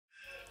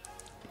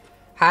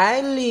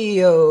Hi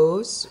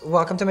Leos!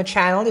 Welcome to my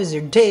channel. This is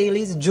your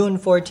dailies, June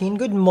 14.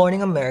 Good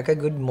morning America,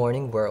 good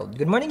morning world,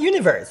 good morning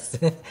universe,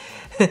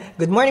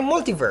 good morning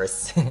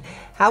multiverse.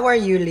 How are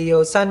you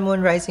Leo? Sun, Moon,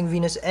 Rising,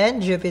 Venus,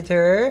 and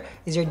Jupiter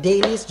is your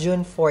dailies,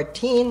 June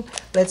 14.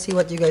 Let's see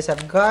what you guys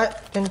have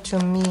gotten to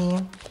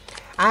me.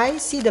 I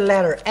see the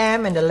letter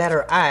M and the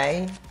letter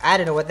I. I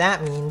don't know what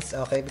that means,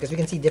 okay, because we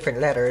can see different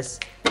letters.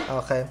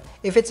 Okay.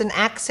 If it's an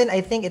accent,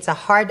 I think it's a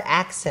hard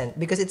accent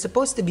because it's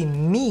supposed to be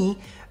me,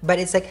 but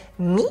it's like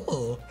me.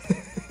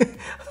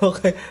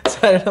 Okay. So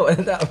I don't know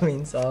what that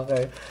means.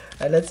 Okay.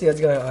 Let's see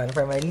what's going on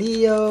for my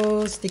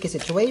Leo sticky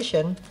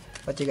situation.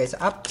 What you guys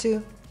are up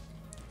to?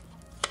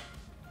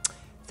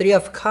 Three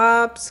of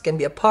Cups can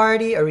be a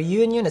party, a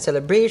reunion, a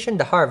celebration,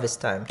 the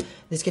harvest time.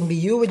 This can be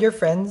you with your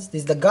friends.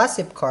 This is the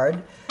gossip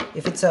card.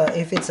 If it's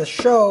a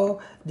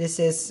show, this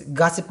is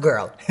Gossip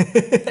Girl.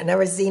 I've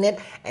never seen it,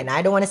 and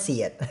I don't want to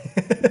see it.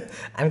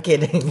 I'm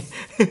kidding.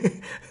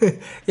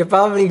 You're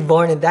probably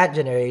born in that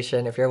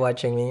generation if you're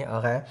watching me.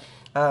 Okay.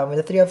 With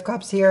the Three of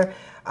Cups here,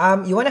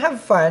 you want to have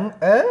fun.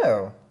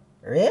 Oh,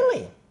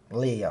 really,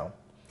 Leo?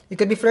 You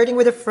could be flirting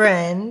with a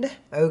friend,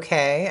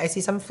 okay? I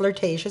see some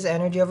flirtatious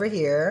energy over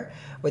here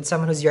with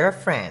someone who's your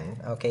friend,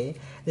 okay?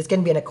 This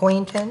can be an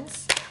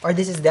acquaintance, or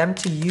this is them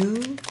to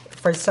you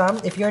for some.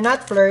 If you're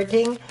not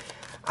flirting,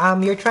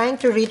 you're trying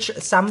to reach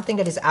something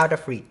that is out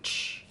of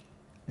reach.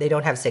 They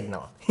don't have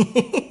signal.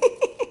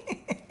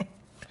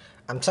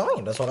 I'm telling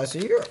you, that's what I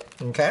see here,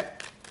 okay?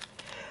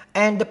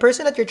 And the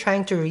person that you're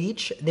trying to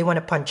reach, they want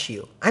to punch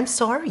you. I'm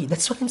sorry,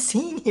 that's what I'm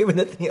seeing here with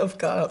the Three of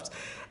Cups.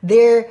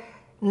 They're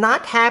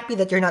not happy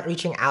that you're not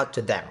reaching out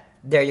to them.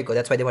 There you go.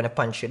 That's why they want to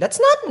punch you. That's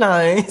not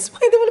nice. Why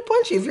they want to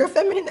punch you if you're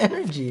feminine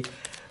energy?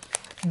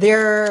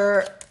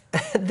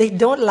 They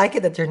don't like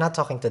it that you're not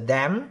talking to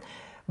them,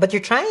 but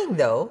you're trying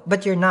though,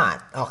 but you're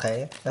not.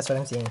 Okay, that's what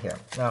I'm seeing here.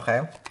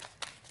 Okay,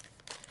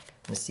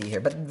 let's see here.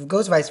 But it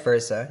goes vice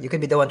versa. You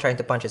could be the one trying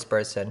to punch this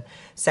person.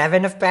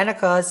 Seven of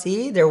Pentacles.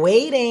 See, they're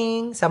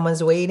waiting.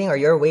 Someone's waiting, or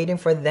you're waiting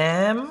for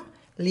them,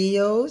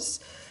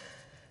 Leos.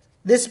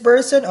 This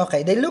person,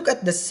 okay, they look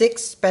at the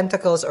 6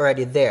 pentacles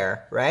already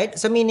there, right?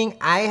 So meaning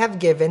I have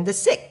given the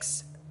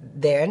 6.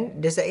 Then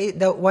there's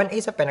the one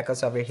Ace of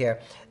Pentacles over here.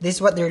 This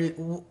is what they're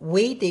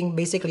waiting,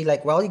 basically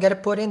like, well, you got to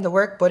put in the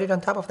work, put it on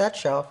top of that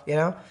shelf, you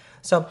know?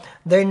 So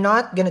they're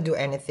not going to do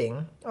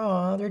anything.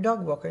 Oh, they're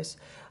dog walkers.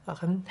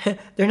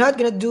 They're not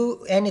going to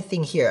do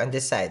anything here on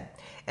this side.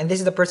 And this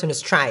is the person who's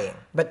trying.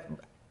 But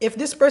if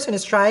this person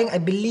is trying, I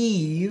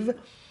believe...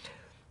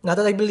 Not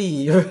that I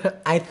believe,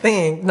 I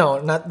think, no,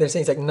 not, they're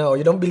saying it's like, no,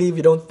 you don't believe,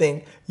 you don't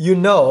think, you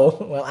know,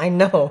 well, I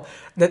know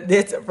that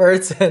this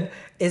person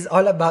is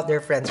all about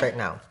their friends right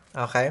now,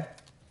 okay?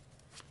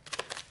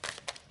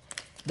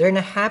 They're in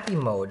a happy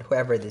mode,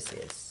 whoever this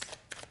is.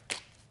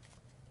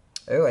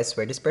 Oh, I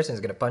swear, this person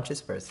is gonna punch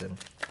this person.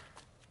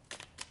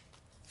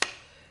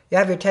 You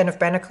have your 10 of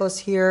Pentacles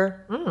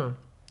here.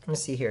 Let me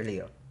see here,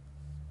 Leo.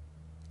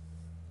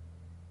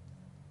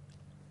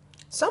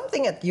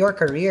 Something at your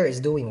career is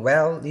doing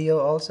well, Leo,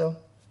 also.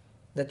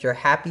 That you're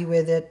happy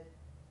with it.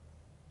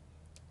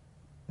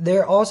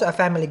 There's also a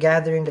family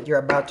gathering that you're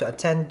about to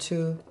attend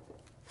to.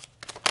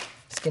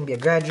 This can be a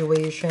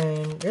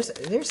graduation. There's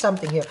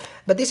something here.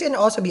 But this can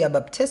also be a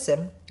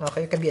baptism.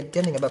 Okay, you can be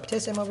attending a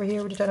baptism over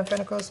here with the 10 of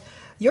Pentacles.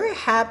 You're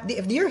happy.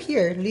 If you're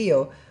here,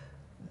 Leo,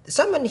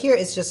 someone here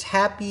is just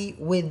happy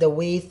with the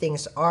way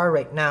things are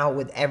right now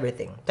with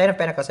everything. 10 of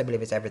Pentacles, I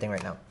believe, is everything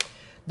right now.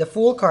 The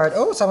Fool card.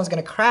 Oh, someone's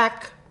going to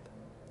crack.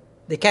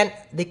 They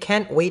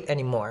can't wait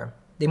anymore.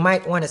 They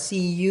might want to see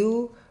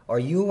you, or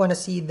you want to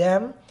see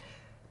them,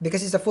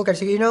 because it's a Fool card.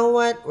 So you know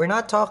what? We're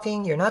not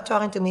talking. You're not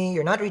talking to me.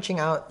 You're not reaching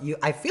out.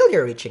 I feel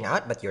you're reaching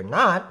out, but you're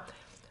not.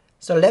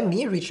 So let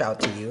me reach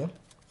out to you.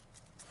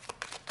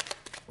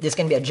 This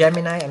can be a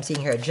Gemini. I'm seeing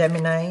here a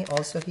Gemini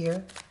also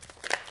here.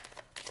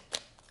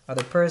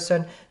 Other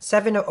person.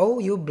 7 of, oh,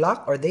 you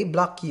block or they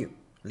block you,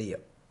 Leo.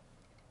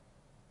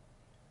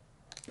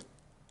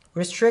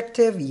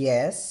 Restrictive,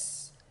 yes.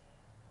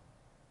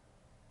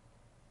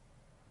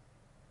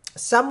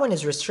 Someone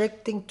is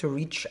restricting to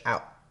reach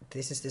out.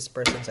 This is this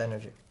person's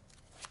energy.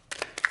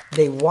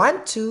 They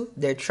want to,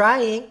 they're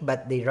trying,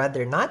 but they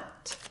rather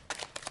not.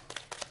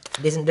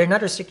 They're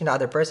not restricting the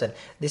other person.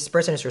 This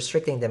person is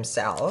restricting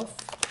themselves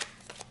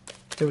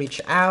to reach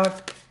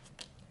out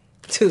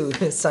to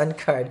the Sun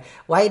card.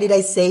 Why did I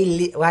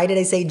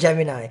say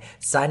Gemini?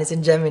 Sun is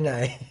in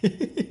Gemini.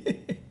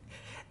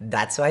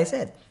 That's why I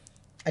said.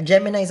 A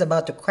Gemini is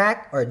about to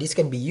crack, or this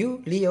can be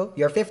you, Leo.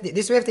 You're 50.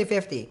 This is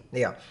 50-50,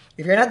 Leo.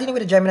 If you're not dealing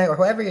with a Gemini or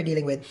whoever you're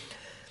dealing with,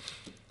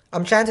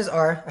 chances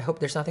are, I hope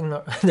there's nothing.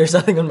 There's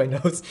nothing on my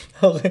nose.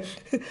 Okay.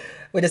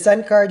 With the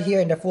Sun card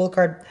here and the Fool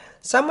card,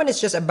 someone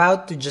is just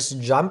about to just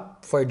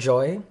jump for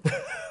joy.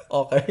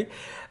 Okay,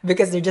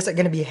 because they're just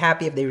gonna be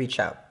happy if they reach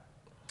out.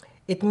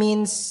 It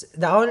means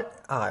don't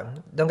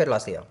get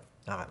lost, Leo.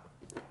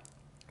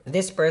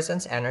 This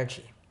person's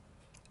energy,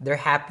 they're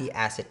happy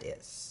as it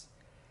is.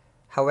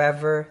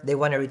 However, they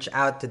want to reach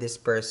out to this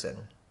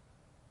person.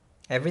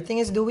 Everything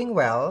is doing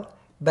well,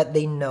 but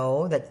they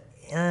know that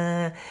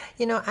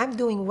you know, I'm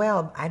doing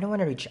well. I don't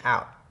want to reach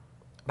out,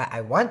 but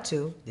I want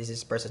to. This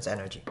is person's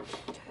energy.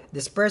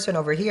 This person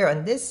over here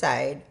on this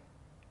side,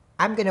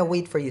 I'm gonna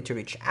wait for you to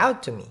reach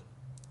out to me.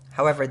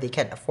 However, they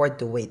can't afford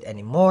to wait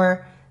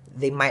anymore.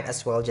 They might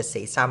as well just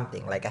say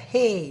something like,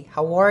 hey,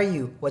 how are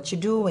you? What you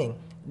doing?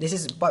 This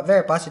is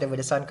very positive with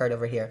the sun card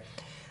over here.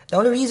 The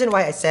only reason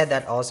why I said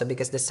that also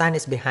because the sun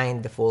is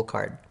behind the Fool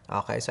card.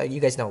 Okay, so you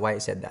guys know why I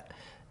said that.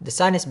 The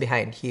sun is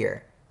behind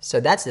here. So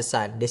that's the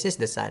sun. This is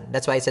the sun.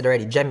 That's why I said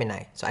already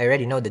Gemini. So I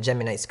already know the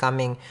Gemini is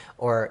coming,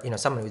 or you know,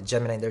 someone with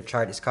Gemini in their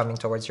chart is coming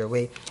towards your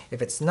way.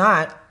 If it's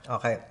not,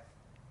 okay.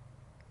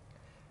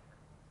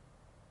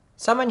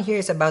 Someone here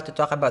is about to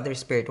talk about their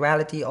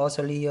spirituality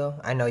also, Leo.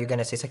 I know you're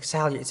gonna say,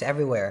 Sal, it's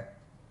everywhere.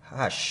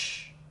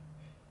 Hush.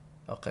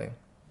 Okay.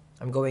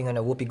 I'm going on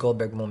a Whoopi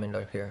Goldberg moment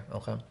right here,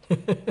 okay?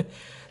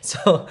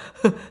 So,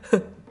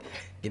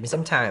 give me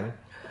some time.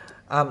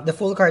 The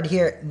Fool card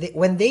here,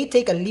 when they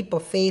take a leap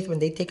of faith, when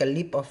they take a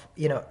leap of,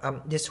 you know,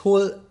 this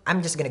whole,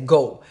 I'm just gonna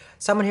go.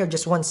 Someone here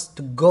just wants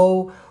to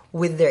go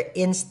with their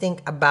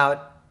instinct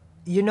about,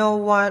 you know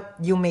what,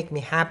 you make me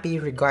happy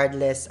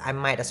regardless, I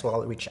might as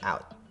well reach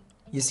out.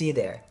 You see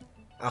there?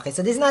 Okay,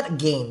 so this is not a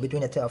game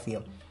between the two of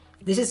you.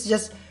 This is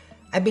just,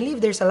 I believe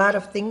there's a lot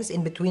of things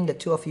in between the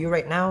two of you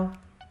right now.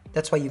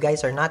 That's why you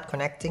guys are not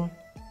connecting,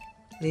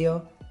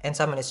 Leo. And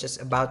someone is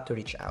just about to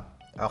reach out.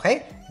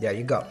 Okay? There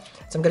you go.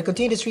 So I'm going to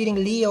continue this reading,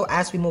 Leo,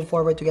 as we move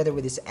forward together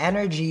with this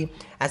energy.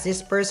 As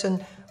this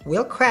person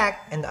will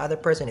crack and the other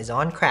person is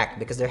on crack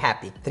because they're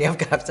happy. 3 of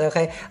Cups,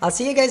 okay? I'll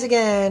see you guys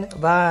again.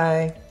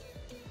 Bye.